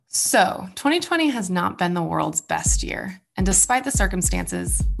So, 2020 has not been the world's best year. And despite the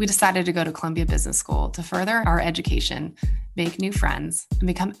circumstances, we decided to go to Columbia Business School to further our education, make new friends, and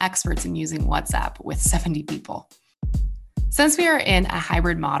become experts in using WhatsApp with 70 people. Since we are in a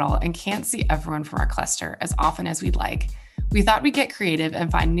hybrid model and can't see everyone from our cluster as often as we'd like, we thought we'd get creative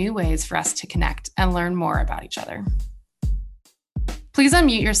and find new ways for us to connect and learn more about each other. Please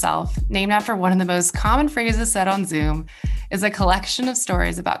Unmute Yourself, named after one of the most common phrases said on Zoom, is a collection of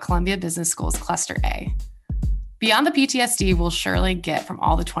stories about Columbia Business School's Cluster A. Beyond the PTSD we'll surely get from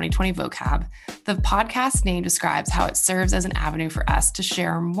all the 2020 vocab, the podcast name describes how it serves as an avenue for us to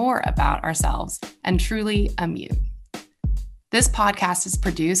share more about ourselves and truly unmute. This podcast is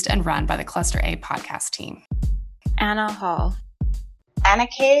produced and run by the Cluster A podcast team. Anna Hall, Anna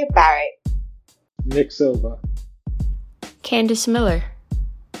K. Barrett, Nick Silva, Candice Miller,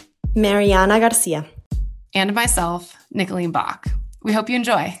 Mariana Garcia, and myself, Nicolene Bach. We hope you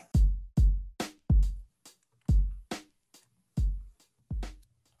enjoy.